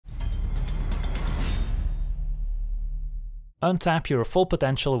Untap your full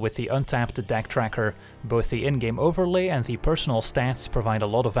potential with the Untapped Deck Tracker. Both the in-game overlay and the personal stats provide a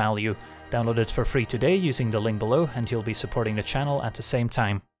lot of value. Download it for free today using the link below and you'll be supporting the channel at the same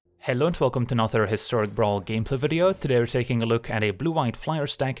time. Hello and welcome to another Historic Brawl gameplay video. Today we're taking a look at a blue-white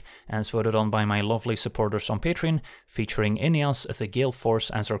Flyers deck as voted on by my lovely supporters on Patreon, featuring Inniaz, the Gale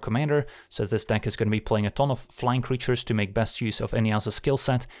Force as our commander. So this deck is going to be playing a ton of flying creatures to make best use of Inniaz's skill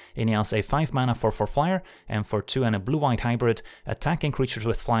set. Inniaz, a 5 mana 4/4 flyer, and for 2 and a blue-white hybrid, attacking creatures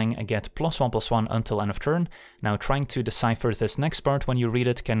with flying get +1/+1 until end of turn. Now trying to decipher this next part when you read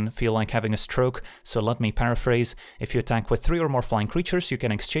it can feel like having a stroke, so let me paraphrase. If you attack with 3 or more flying creatures, you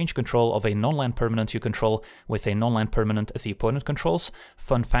can exchange control of a non-land permanent you control with a non-land permanent the opponent controls.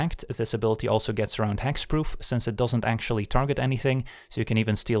 Fun fact, this ability also gets around hexproof since it doesn't actually target anything, so you can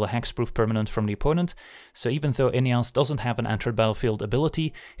even steal a hexproof permanent from the opponent. So even though Inniaz doesn't have an enter battlefield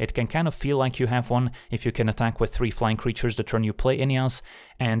ability, it can kind of feel like you have one if you can attack with 3 flying creatures the turn you play Inniaz.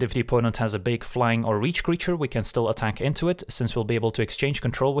 And if the opponent has a big flying or reach creature, we can still attack into it, since we'll be able to exchange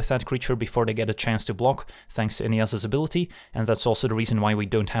control with that creature before they get a chance to block, thanks to Inniaz's ability. And that's also the reason why we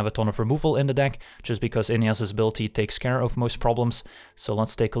don't have a ton of removal in the deck, just because Inniaz's ability takes care of most problems. So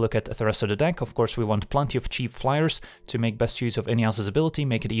let's take a look at the rest of the deck. Of course, we want plenty of cheap flyers to make best use of Inniaz's ability,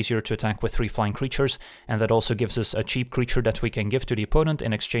 make it easier to attack with 3 flying creatures, and that also gives us a cheap creature that we can give to the opponent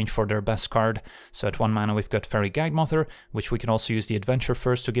in exchange for their best card. So at 1 mana we've got Fairy Guidemother, which we can also use the adventure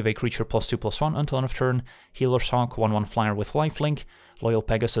first to give a creature +2/+1 until end of turn. Healer's Hawk, 1/1 flyer with lifelink. Loyal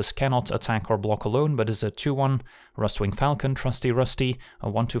Pegasus cannot attack or block alone, but is a 2/1. Rustwing Falcon, Trusty Rusty, a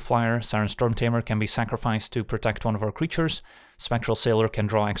 1/2 flyer. Siren Stormtamer can be sacrificed to protect one of our creatures. Spectral Sailor can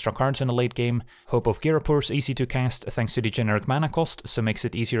draw extra cards in the late game. Hope of Girapur is easy to cast thanks to the generic mana cost, so makes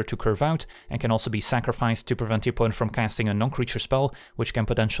it easier to curve out, and can also be sacrificed to prevent the opponent from casting a non-creature spell, which can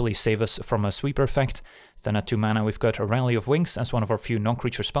potentially save us from a sweeper effect. Then at 2 mana we've got a Rally of Wings as one of our few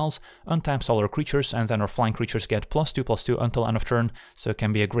non-creature spells, untaps all our creatures, and then our flying creatures get +2/+2 until end of turn, so it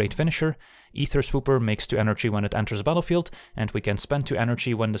can be a great finisher. Ether Swooper makes 2 energy when it enters the battlefield, and we can spend 2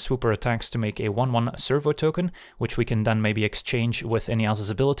 energy when the Swooper attacks to make a 1/1 servo token, which we can then maybe exchange with Inniaz's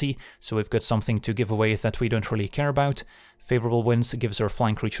ability, so we've got something to give away that we don't really care about. Favorable Winds gives our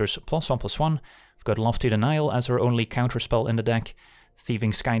flying creatures +1/+1. We've got Lofty Denial as our only counterspell in the deck.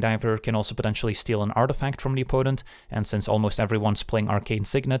 Thieving Skydiver can also potentially steal an artifact from the opponent, and since almost everyone's playing Arcane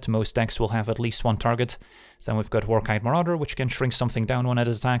Signet, most decks will have at least 1 target. Then we've got Warkite Marauder, which can shrink something down when it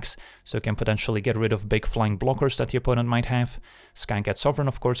attacks, so it can potentially get rid of big flying blockers that the opponent might have. Skycat Sovereign,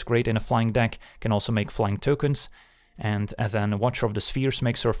 of course, great in a flying deck, can also make flying tokens. And then Watcher of the Spheres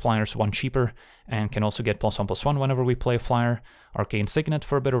makes our flyers 1 cheaper, and can also get +1/+1 whenever we play a flyer. Arcane Signet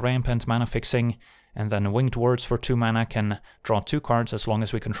for a bit of ramp and mana fixing. And then Winged Words for 2 mana can draw 2 cards as long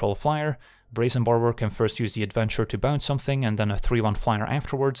as we control a flyer. Brazen Borrower can first use the adventure to bounce something and then a 3/1 flyer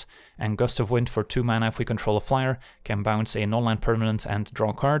afterwards. And Gust of Wind for 2 mana if we control a flyer can bounce a non-land permanent and draw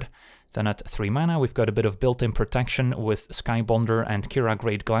a card. Then at 3 mana we've got a bit of built-in protection with Skybonder and Kira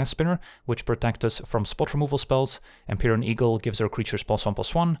Great Glass Spinner, which protect us from spot removal spells. Empyrean Eagle gives our creatures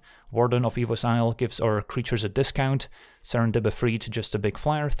 +1/+1. Warden of Evo's Isle gives our creatures a discount. Serendib Efreet, just a big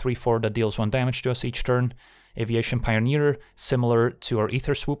flyer, 3/4 that deals 1 damage to us each turn. Aviation Pioneer, similar to our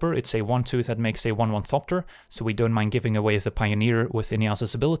Ether Swooper, it's a 1/2 that makes a 1/1 Thopter, so we don't mind giving away the Pioneer with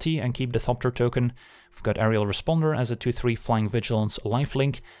Inniaz's ability and keep the Thopter token. We've got Aerial Responder as a 2/3 Flying Vigilance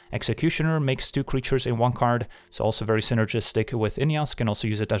lifelink. Executioner makes 2 creatures in 1 card, so also very synergistic with Inniaz, can also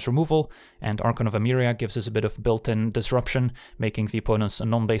use it as removal. And Archon of Emeria gives us a bit of built-in disruption, making the opponent's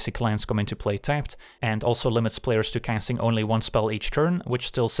non-basic lands come into play tapped, and also limits players to casting only 1 spell each turn, which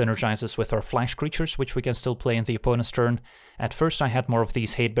still synergizes with our flash creatures, which we can still play in the opponent's turn. At first I had more of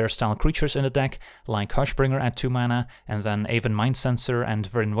these Hate Bear style creatures in the deck, like Hushbringer at 2 mana, and then Aven Mind Sensor and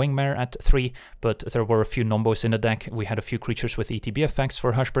Vryn Wingmare at 3, but there were a few nombos in the deck. We had a few creatures with ETB effects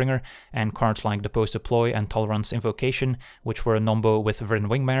for Hushbringer, and cards like Depose Deploy and Tolerance Invocation, which were a nombo with Vryn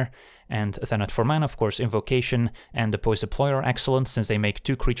Wingmare. And then at 4 mana, of course, Invocation and Depose Deploy are excellent since they make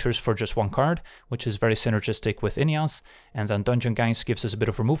 2 creatures for just 1 card, which is very synergistic with Inniaz. And then Dungeon Geist gives us a bit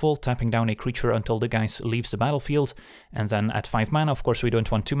of removal, tapping down a creature until the Geist leaves the battlefield. And then at 5 mana, of course, we don't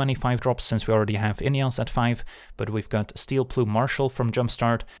want too many 5-drops since we already have Inniaz at 5, but we've got Steel Plume Marshal from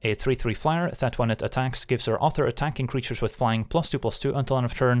Jumpstart, a 3/3 flyer that when it attacks, gives our other attacking creatures with flying +2/+2 until end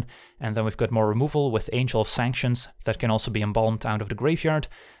of turn, and then we've got more removal with Angel of Sanctions that can also be embalmed out of the graveyard.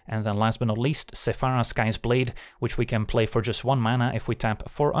 And then last but not least, Sephara Sky's Blade, which we can play for just 1 mana if we tap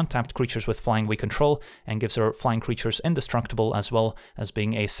 4 untapped creatures with flying we control, and gives our flying creatures indestructible as well as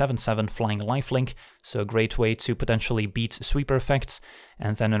being a 7/7 flying lifelink, so a great way to potentially beat sweeper effects.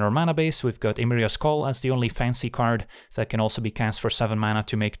 And then in our mana base, we've got Emeria's Call as the only fancy card that can also be cast for 7 mana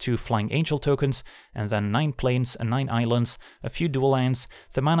to make 2 flying angel tokens, and then 9 plains and 9 islands, a few dual lands.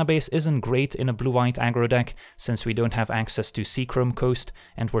 The mana base isn't great in a blue-white aggro deck, since we don't have access to Seachrome Coast,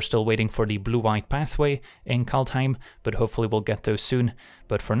 and we're still waiting for the blue-white pathway in Kaldheim, but hopefully we'll get those soon.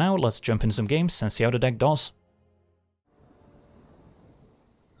 But for now, let's jump into some games and see how the deck does.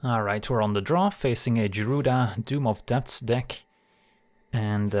 Alright, we're on the draw, facing a Gyruda Doom of Depths deck.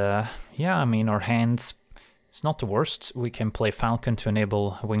 And yeah, I mean, our hands, it's not the worst. We can play Falcon to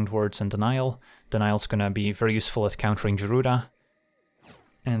enable Winged Words and Denial. Denial's gonna be very useful at countering Gyruda.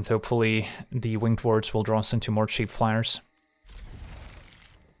 And hopefully the Winged Words will draw us into more cheap flyers.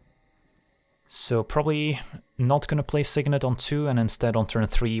 So probably not gonna play Signet on 2, and instead on turn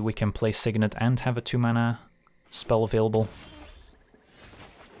 3 we can play Signet and have a 2 mana spell available.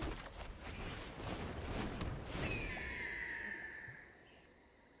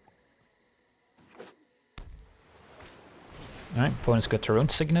 Alright, opponent's got their own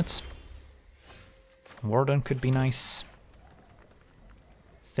Signets. Warden could be nice.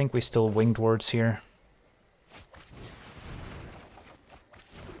 Think we still Winged Words here.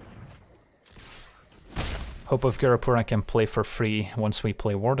 Hope of Garapura can play for free once we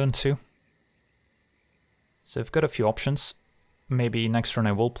play Warden too. So I've got a few options. Maybe next turn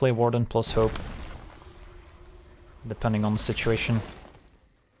I will play Warden plus Hope, depending on the situation.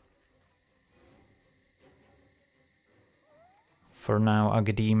 For now,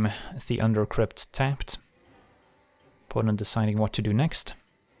 Agadim, the Undercrypt tapped. Opponent deciding what to do next.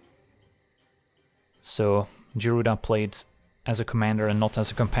 So Gyruda played as a commander and not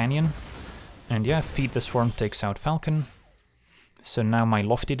as a companion. And yeah, Feed the Swarm takes out Falcon. So now my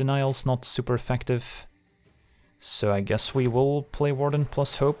Lofty Denial's not super effective. So I guess we will play Warden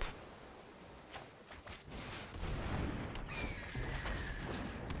plus Hope.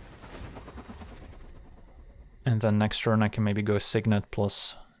 And then next turn I can maybe go Signet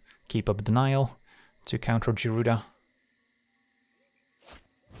plus keep up Denial to counter Gyruda.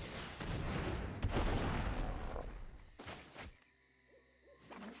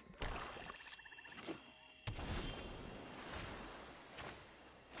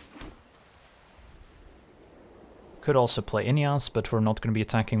 Could also play Inniaz, but we're not going to be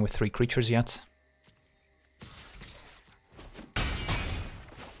attacking with 3 creatures yet.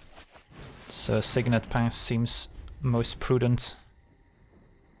 So Signet pass seems most prudent.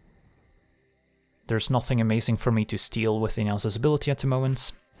 There's nothing amazing for me to steal with Inniaz's ability at the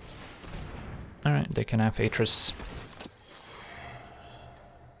moment. Alright, they can have Atris.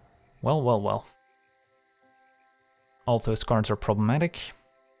 Well, well, well. All those cards are problematic.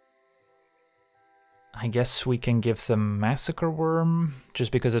 I guess we can give them Massacre Worm,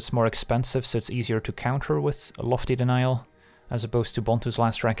 just because it's more expensive, so it's easier to counter with a Lofty Denial, as opposed to Bontu's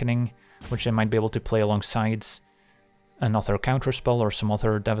Last Reckoning, which they might be able to play alongside another counterspell or some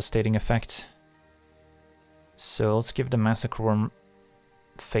other devastating effect. So let's give the Massacre Worm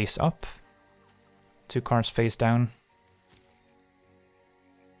face up, 2 cards face down.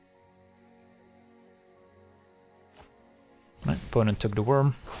 Right, opponent took the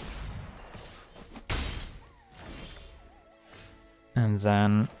worm. And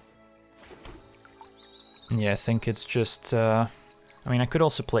then, yeah, I think it's just, I mean, I could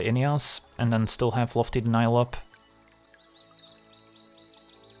also play Inniaz and then still have Lofty Denial up.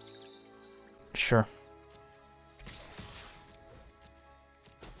 Sure.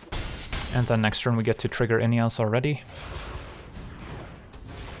 And then next turn we get to trigger Inniaz already.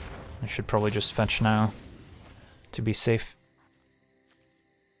 I should probably just fetch now to be safe.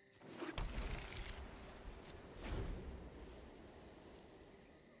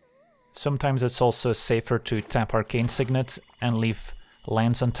 Sometimes it's also safer to tap Arcane Signet and leave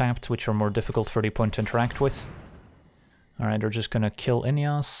lands untapped, which are more difficult for the opponent to interact with. Alright, they're just gonna kill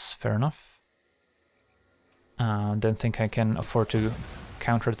Inniaz, fair enough. Don't think I can afford to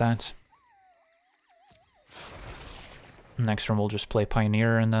counter that. Next turn we'll just play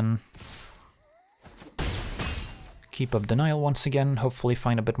Pioneer and then keep up Denial once again, hopefully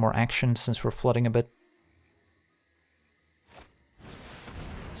find a bit more action since we're flooding a bit.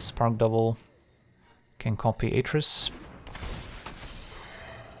 Spark Double, can copy Atris.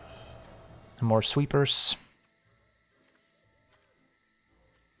 More sweepers.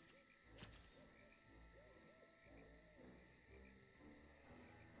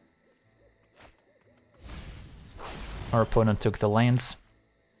 Our opponent took the lands.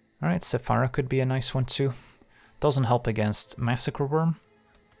 Alright, Sephara could be a nice one too. Doesn't help against Massacre Worm,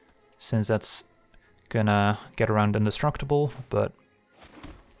 since that's gonna get around indestructible, but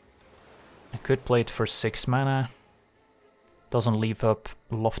I could play it for 6 mana. Doesn't leave up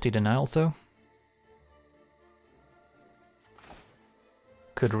Lofty Denial though.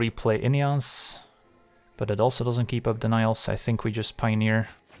 Could replay Inniaz, but it also doesn't keep up denials. I think we just Pioneer.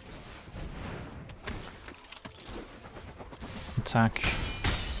 Attack.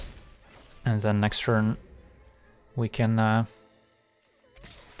 And then next turn we can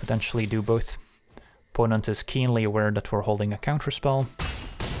potentially do both. Opponent is keenly aware that we're holding a counterspell.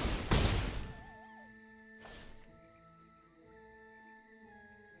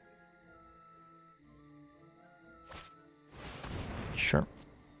 Sure.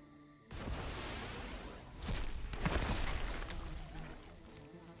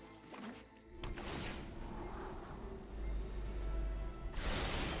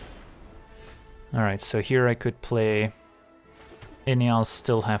 Alright, so here I could play Inniaz,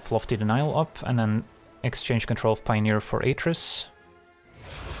 still have Lofty Denial up, and then exchange control of Pioneer for Atris.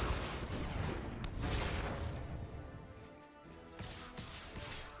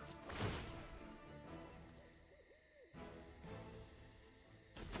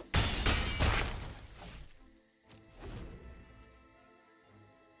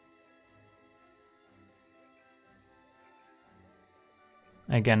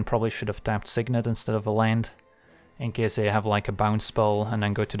 Again, probably should have tapped Signet instead of a land, in case they have like a bounce spell and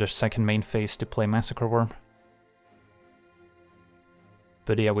then go to their second main phase to play Massacre Worm.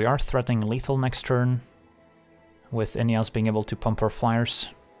 But yeah, we are threatening lethal next turn, with Inniaz being able to pump our flyers.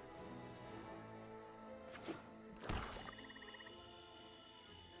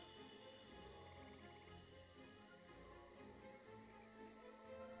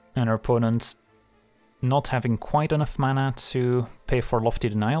 And our opponent not having quite enough mana to pay for Lofty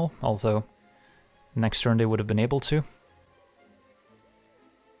Denial, although next turn they would have been able to.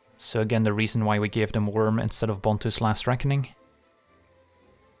 So again, the reason why we gave them Worm instead of Bontu's Last Reckoning.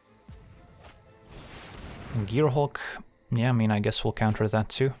 And Gearhulk, yeah, I mean, I guess we'll counter that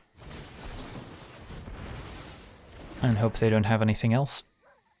too. And hope they don't have anything else.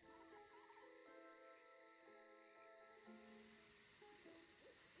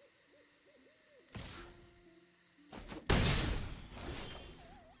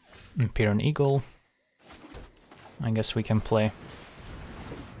 Imperial Eagle. I guess we can play.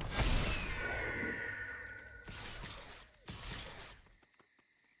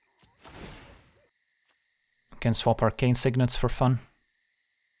 Can swap Arcane Signets for fun.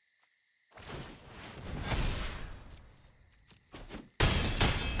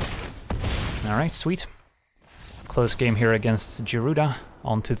 Alright, sweet. Close game here against Geruda.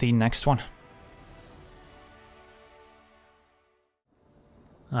 On to the next one.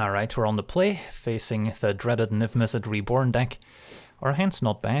 Alright, we're on the play, facing the dreaded Niv-Mizzet Reborn deck. Our hand's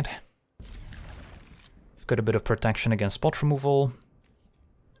not bad. We've got a bit of protection against spot removal,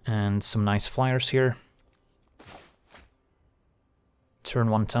 and some nice flyers here. Turn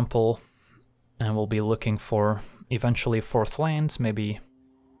 1 Temple, and we'll be looking for eventually 4th land, maybe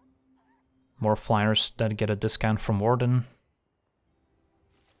more flyers that get a discount from Warden.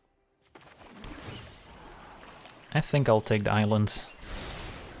 I think I'll take the island.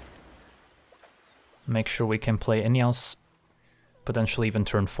 Make sure we can play Inniaz, potentially even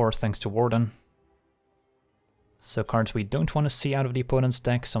turn 4 thanks to Warden. So cards we don't want to see out of the opponent's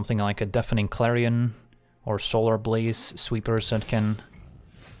deck, something like a Deafening Clarion or Solar Blaze, sweepers that can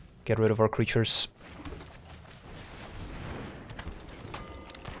get rid of our creatures.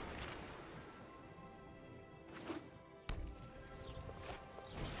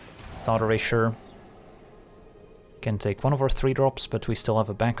 Thought Erasure can take one of our 3 drops, but we still have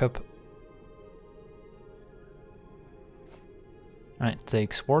a backup. Alright,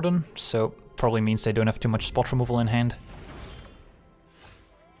 takes Warden, so probably means they don't have too much spot removal in hand.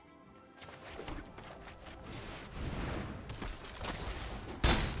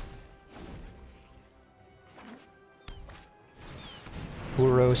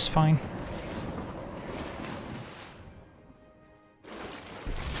 Uro's fine.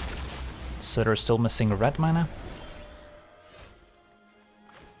 So they're still missing red mana.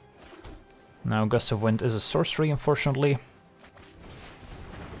 Now Gust of Wind is a sorcery, unfortunately.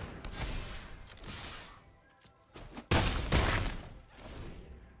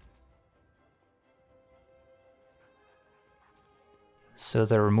 So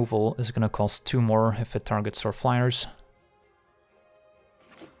their removal is going to cost 2 more if it targets our flyers.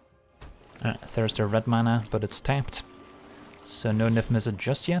 There's their red mana, but it's tapped. So no Niv-Mizzet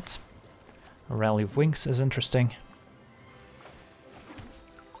just yet. A Rally of Wings is interesting.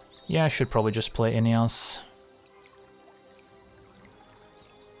 Yeah, I should probably just play Inniaz.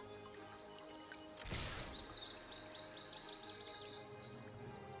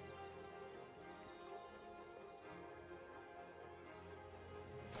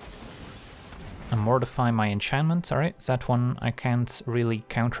 And mortify my enchantment. Alright, that one I can't really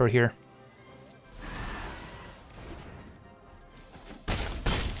counter here.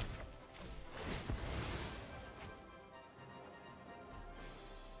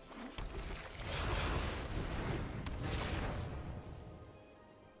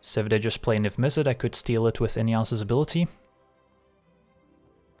 So if they just play Niv Mizzet, I could steal it with Inniaz's ability.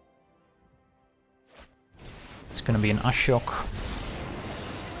 It's gonna be an Ashok.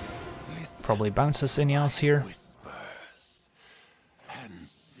 Probably bounces Inniaz here.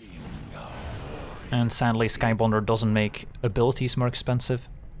 And sadly Skybonder doesn't make abilities more expensive.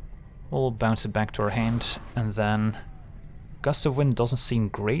 We'll bounce it back to our hand, and then Gust of Wind doesn't seem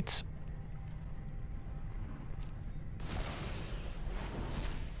great.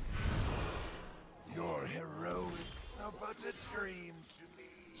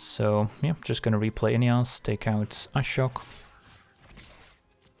 So, yeah, just gonna replay Inniaz, take out Ashok.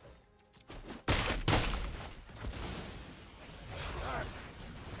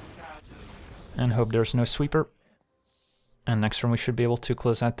 And hope there's no sweeper. And next turn we should be able to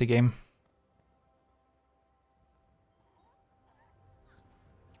close out the game.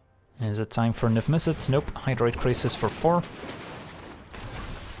 Is it time for Niv Mizzet? Nope, Hydroid Crisis for 4.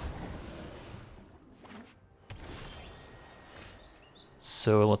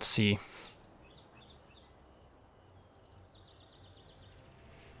 So let's see.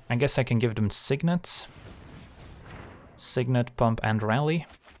 I guess I can give them Signet. Signet, Pump, and Rally.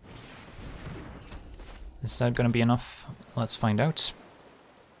 Is that gonna be enough? Let's find out.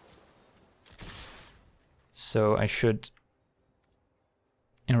 So I should,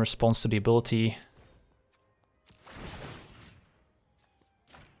 in response to the ability,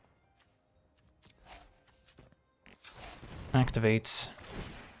 activate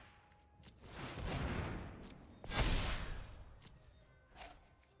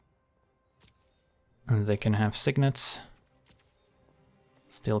and they can have Signets,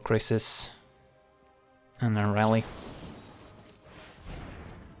 Steel Crisis, and then Rally.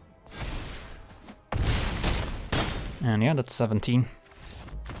 And yeah, that's 17.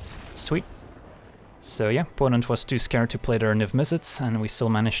 Sweet. So yeah, opponent was too scared to play their Niv Mizzets, and we still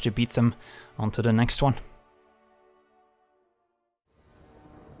managed to beat them onto the next one.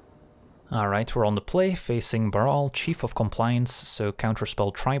 Alright, we're on the play, facing Baral, Chief of Compliance, so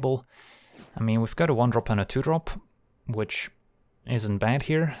Counterspell Tribal. I mean, we've got a 1-drop and a 2-drop, which isn't bad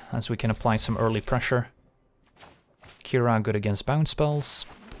here, as we can apply some early pressure. Kira good against bounce spells.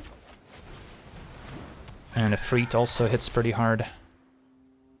 And Efreet also hits pretty hard.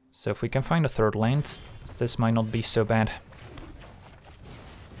 So if we can find a third land, this might not be so bad.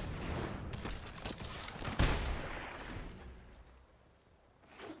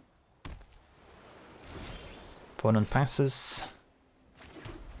 Opponent passes.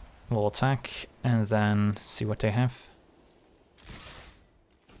 We'll attack and then see what they have.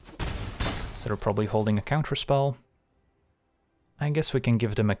 So they're probably holding a counter spell. I guess we can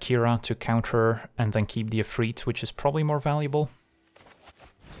give them a Kira to counter and then keep the Efreet, which is probably more valuable.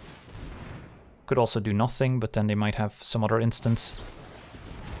 Could also do nothing, but then they might have some other instance.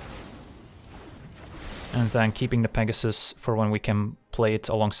 And then keeping the Pegasus for when we can play it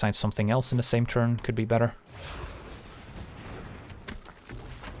alongside something else in the same turn could be better.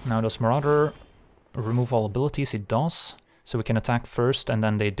 Now does Marauder remove all abilities? It does. So we can attack first and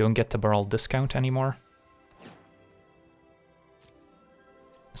then they don't get the Baral discount anymore.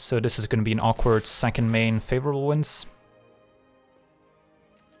 So this is going to be an awkward second main favorable wins.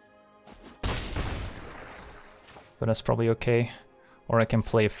 But that's probably okay. Or I can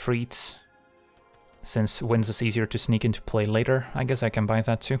play Efreet. Since wins is easier to sneak into play later, I guess I can buy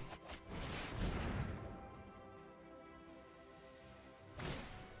that too.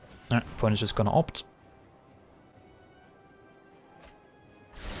 Alright, opponent's just gonna opt.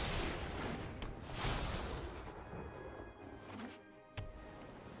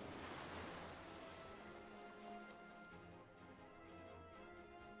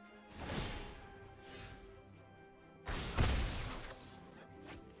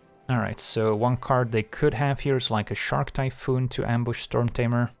 Alright, so one card they could have here is like a Shark Typhoon to ambush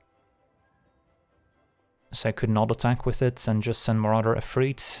Stormtamer. So I could not attack with it and just send Marauder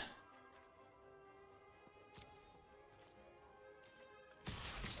Efreet.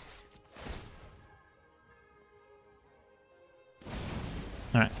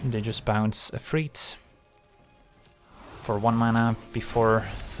 Alright, they just bounce Efreet for 1 mana before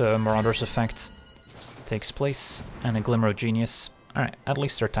the Marauder's effect takes place, and a Glimmer of Genius. Alright, at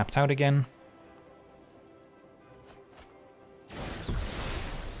least they're tapped out again.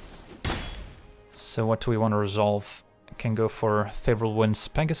 So what do we want to resolve? Can go for Favorable Winds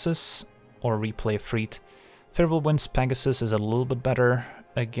Pegasus or replay Freet. Favorable Winds Pegasus is a little bit better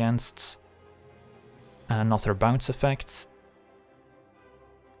against another bounce effect.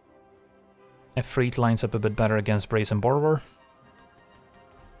 Freet lines up a bit better against Brazen Borrower.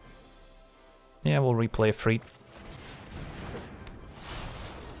 Yeah, we'll replay Freet.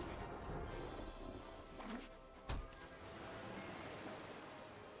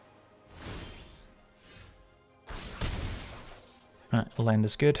 Land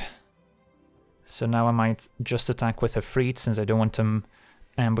is good. So now I might just attack with a Freet since I don't want him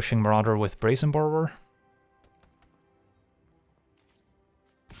ambushing Marauder with Brazen Borrower.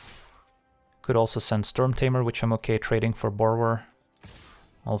 Could also send Storm Tamer, which I'm okay trading for Borrower.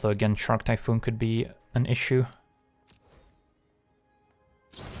 Although again, Shark Typhoon could be an issue.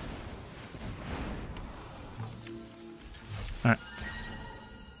 Alright.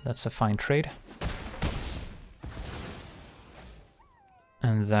 That's a fine trade.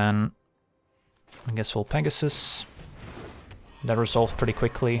 And then I guess we'll Pegasus. That resolved pretty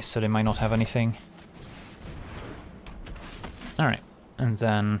quickly, so they might not have anything. Alright, and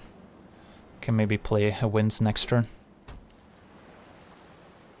then can maybe play a Winds next turn.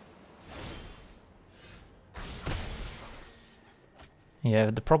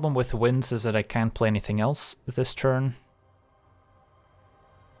 Yeah, the problem with Winds is that I can't play anything else this turn.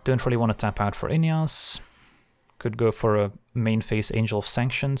 Don't really want to tap out for Inniaz. Could go for a main phase Angel of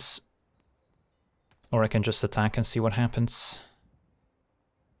Sanctions. Or I can just attack and see what happens.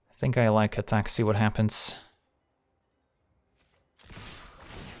 I think I like attack, see what happens.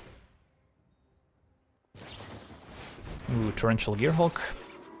 Ooh, Torrential Gearhulk.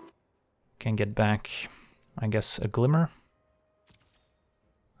 Can get back, I guess, a Glimmer.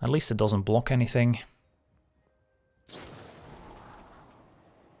 At least it doesn't block anything.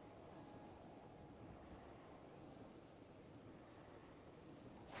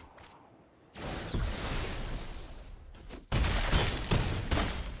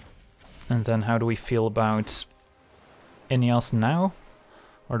 And then how do we feel about Inniaz now?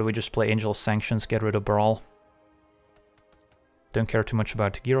 Or do we just play Angel Sanctions, get rid of Brawl? Don't care too much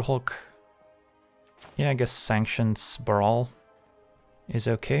about Gearhulk. Yeah, I guess Sanctions, Brawl is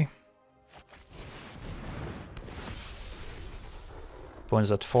okay.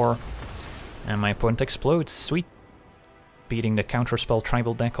 Opponent's at 4. And my opponent explodes, sweet. Beating the Counterspell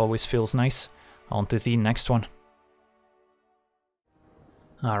tribal deck always feels nice. On to the next one.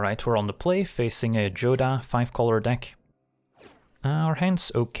 Alright, we're on the play, facing a Joda 5-color deck. Our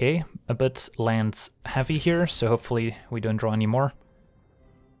hand's okay, a bit land heavy here, so hopefully we don't draw any more.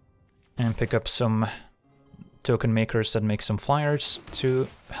 And pick up some token makers that make some flyers to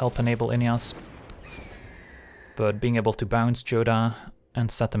help enable Inniaz. But being able to bounce Joda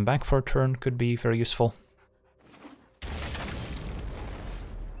and set them back for a turn could be very useful.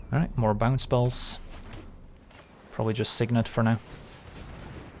 Alright, more bounce spells. Probably just Signet for now.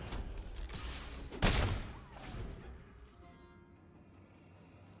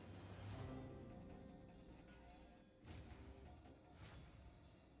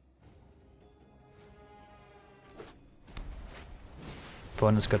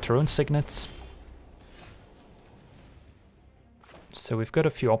 Opponent's got their own Signets. So we've got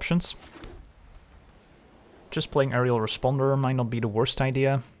a few options. Just playing Aerial Responder might not be the worst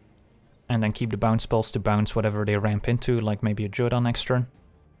idea. And then keep the bounce spells to bounce whatever they ramp into, like maybe a Joda next turn.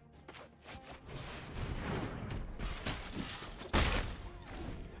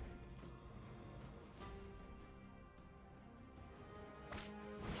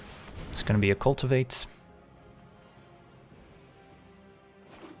 It's gonna be a Cultivate.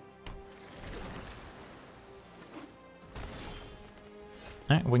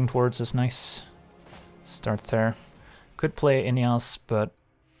 Winged Words is nice. Start there. Could play Inniaz, but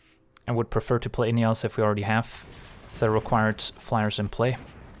I would prefer to play Inniaz if we already have the required flyers in play.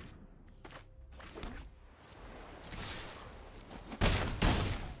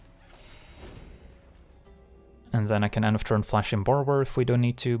 And then I can end of turn flash in Borrower if we don't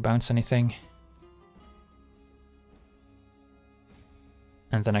need to bounce anything.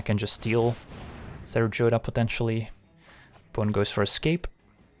 And then I can just steal their Joda potentially. Opponent goes for Escape.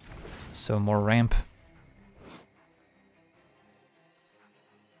 So more ramp.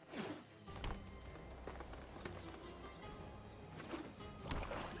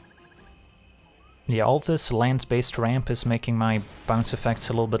 Yeah, all this land-based ramp is making my bounce effects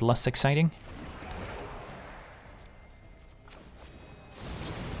a little bit less exciting.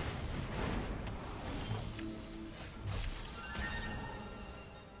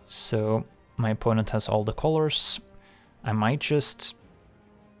 So my opponent has all the colors. I might just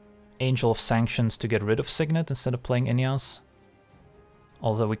Angel of Sanctions to get rid of Signet instead of playing Inniaz.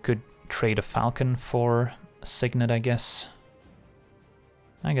 Although we could trade a Falcon for Signet, I guess.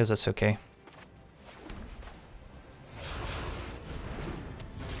 I guess that's okay.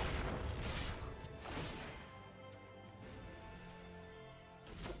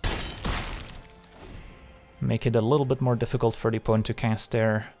 Make it a little bit more difficult for the opponent to cast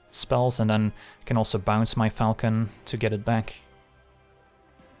their spells, and then can also bounce my Falcon to get it back.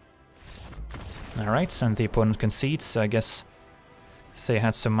 Alright, and the opponent concedes, so I guess they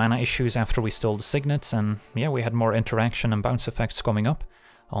had some mana issues after we stole the Signet, and yeah, we had more interaction and bounce effects coming up.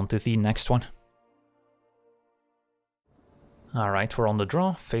 On to the next one. Alright, we're on the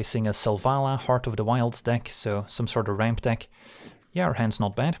draw, facing a Selvala Heart of the Wilds deck, so some sort of ramp deck. Yeah, our hand's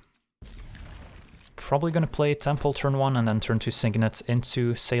not bad. Probably gonna play Temple turn 1 and then turn 2 Signet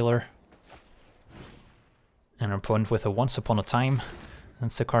into Sailor. And our opponent with a Once Upon a Time.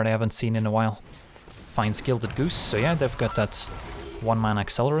 That's a card I haven't seen in a while. Finds Gilded Goose, so yeah, they've got that 1-mana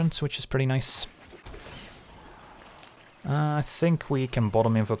Accelerant, which is pretty nice. I think we can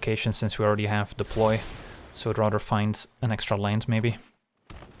bottom Invocation since we already have Deploy, so I'd rather find an extra land maybe.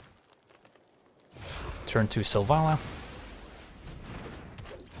 Turn 2 Selvala.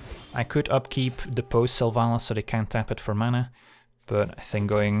 I could upkeep Depose Selvala so they can't tap it for mana, but I think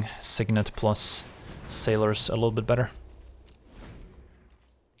going Signet plus Sailor's a little bit better.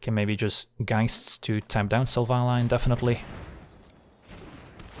 Can maybe just Geists to tap down Selvala indefinitely.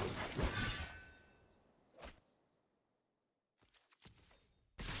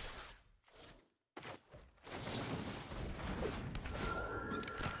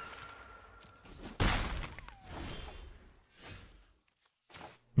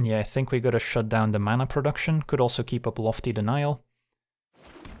 Yeah, I think we gotta shut down the mana production. Could also keep up Lofty Denial.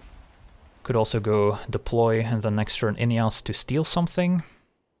 Could also go Deploy and then next turn Inniaz to steal something,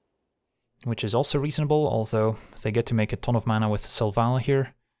 which is also reasonable, although they get to make a ton of mana with Selvala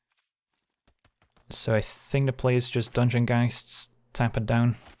here. So I think the play is just Dungeon Geists, tap it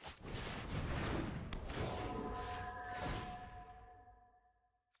down.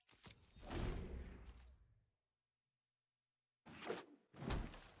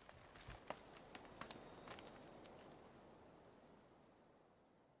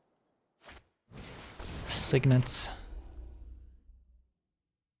 Signets.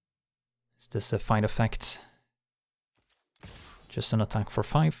 Is this a fight effect? Just an attack for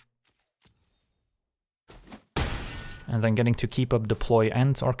 5. And then getting to keep up Deploy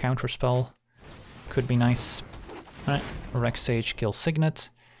and our counterspell could be nice. Alright, Rex Sage kills Signet.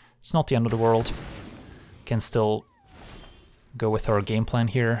 It's not the end of the world. Can still go with our game plan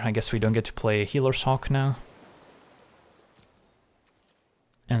here. I guess we don't get to play Healer's Hawk now.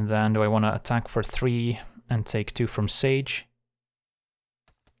 And then do I want to attack for 3 and take 2 from Sage?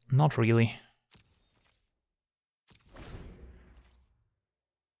 Not really.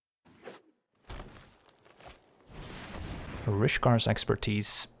 Rishkar's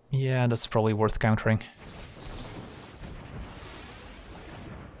Expertise. Yeah, that's probably worth countering.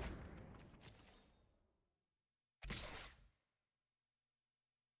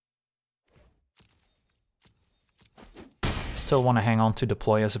 Still want to hang on to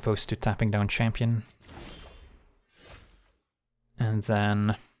Deploy as opposed to tapping down Champion. And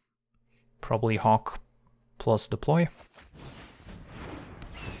then probably Hawk plus Deploy.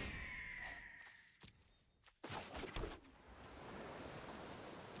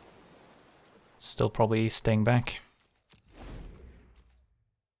 Still probably staying back.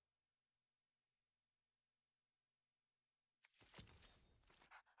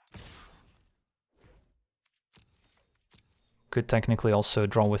 Could technically also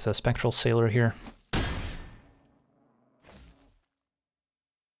draw with a Spectral Sailor here.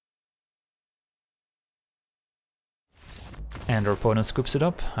 And our opponent scoops it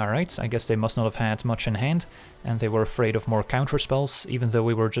up. Alright, I guess they must not have had much in hand, and they were afraid of more counter spells, even though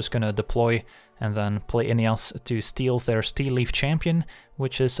we were just gonna deploy and then play Inniaz to steal their Steel Leaf Champion,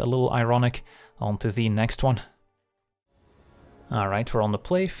 which is a little ironic. On to the next one. Alright, we're on the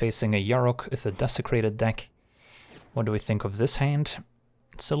play, facing a Yarok with a Desecrated deck. What do we think of this hand?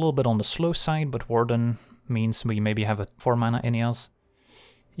 It's a little bit on the slow side, but Warden means we maybe have a 4-mana Inniaz.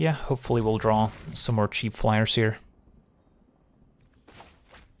 Yeah, hopefully we'll draw some more cheap flyers here.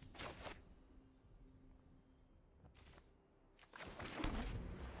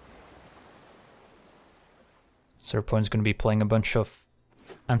 So our opponent's going to be playing a bunch of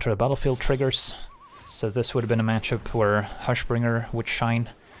Enter the Battlefield triggers. So this would have been a matchup where Hushbringer would shine,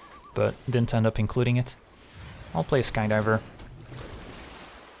 but didn't end up including it. I'll play a Skydiver.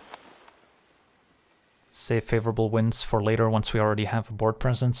 Save favorable wins for later once we already have a board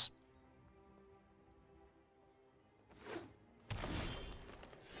presence.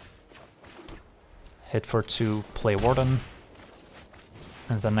 Hit for 2, play Warden.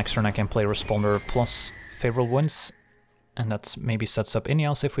 And then next turn I can play Responder plus favorable wins. And that maybe sets up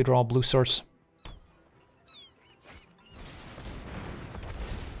Inniaz if we draw a blue source.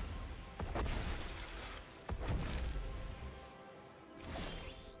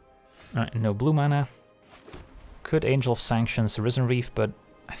 Alright, no blue mana. Could Angel of Sanctions Risen Reef, but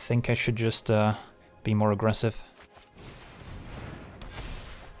I think I should just be more aggressive.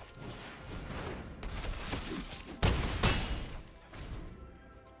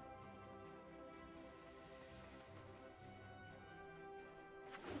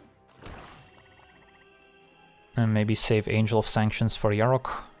 And maybe save Angel of Sanctions for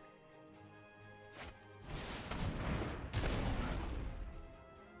Yarok.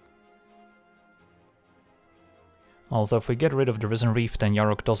 Although if we get rid of the Risen Reef, then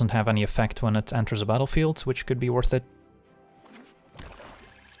Yarok doesn't have any effect when it enters a battlefield, which could be worth it.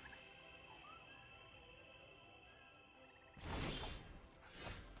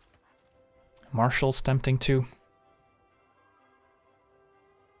 Marshal's tempting too.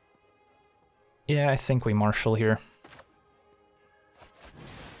 Yeah, I think we Marshal here.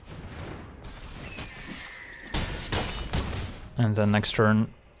 And then next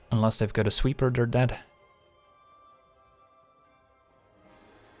turn, unless they've got a sweeper, they're dead.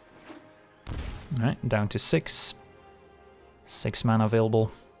 Alright, down to 6. 6 mana available.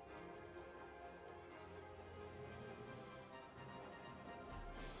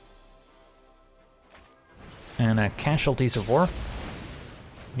 And Casualties of War.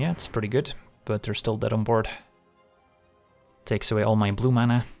 Yeah, it's pretty good, but they're still dead on board. Takes away all my blue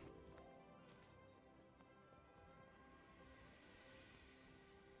mana.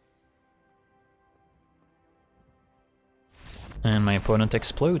 And my opponent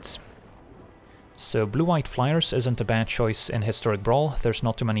explodes. So blue-white flyers isn't a bad choice in Historic Brawl. There's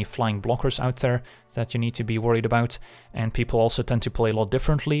not too many flying blockers out there that you need to be worried about, and people also tend to play a lot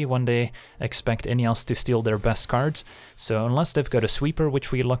differently when they expect Inniaz to steal their best cards. So unless they've got a sweeper,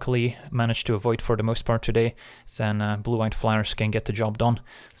 which we luckily managed to avoid for the most part today, then blue-white flyers can get the job done.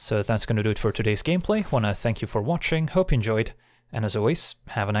 So that's going to do it for today's gameplay. Want to thank you for watching, hope you enjoyed, and as always,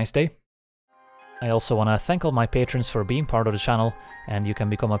 have a nice day. I also want to thank all my patrons for being part of the channel, and you can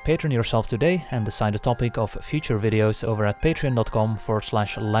become a patron yourself today and decide the topic of future videos over at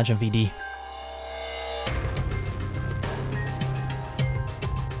patreon.com/LegenVD.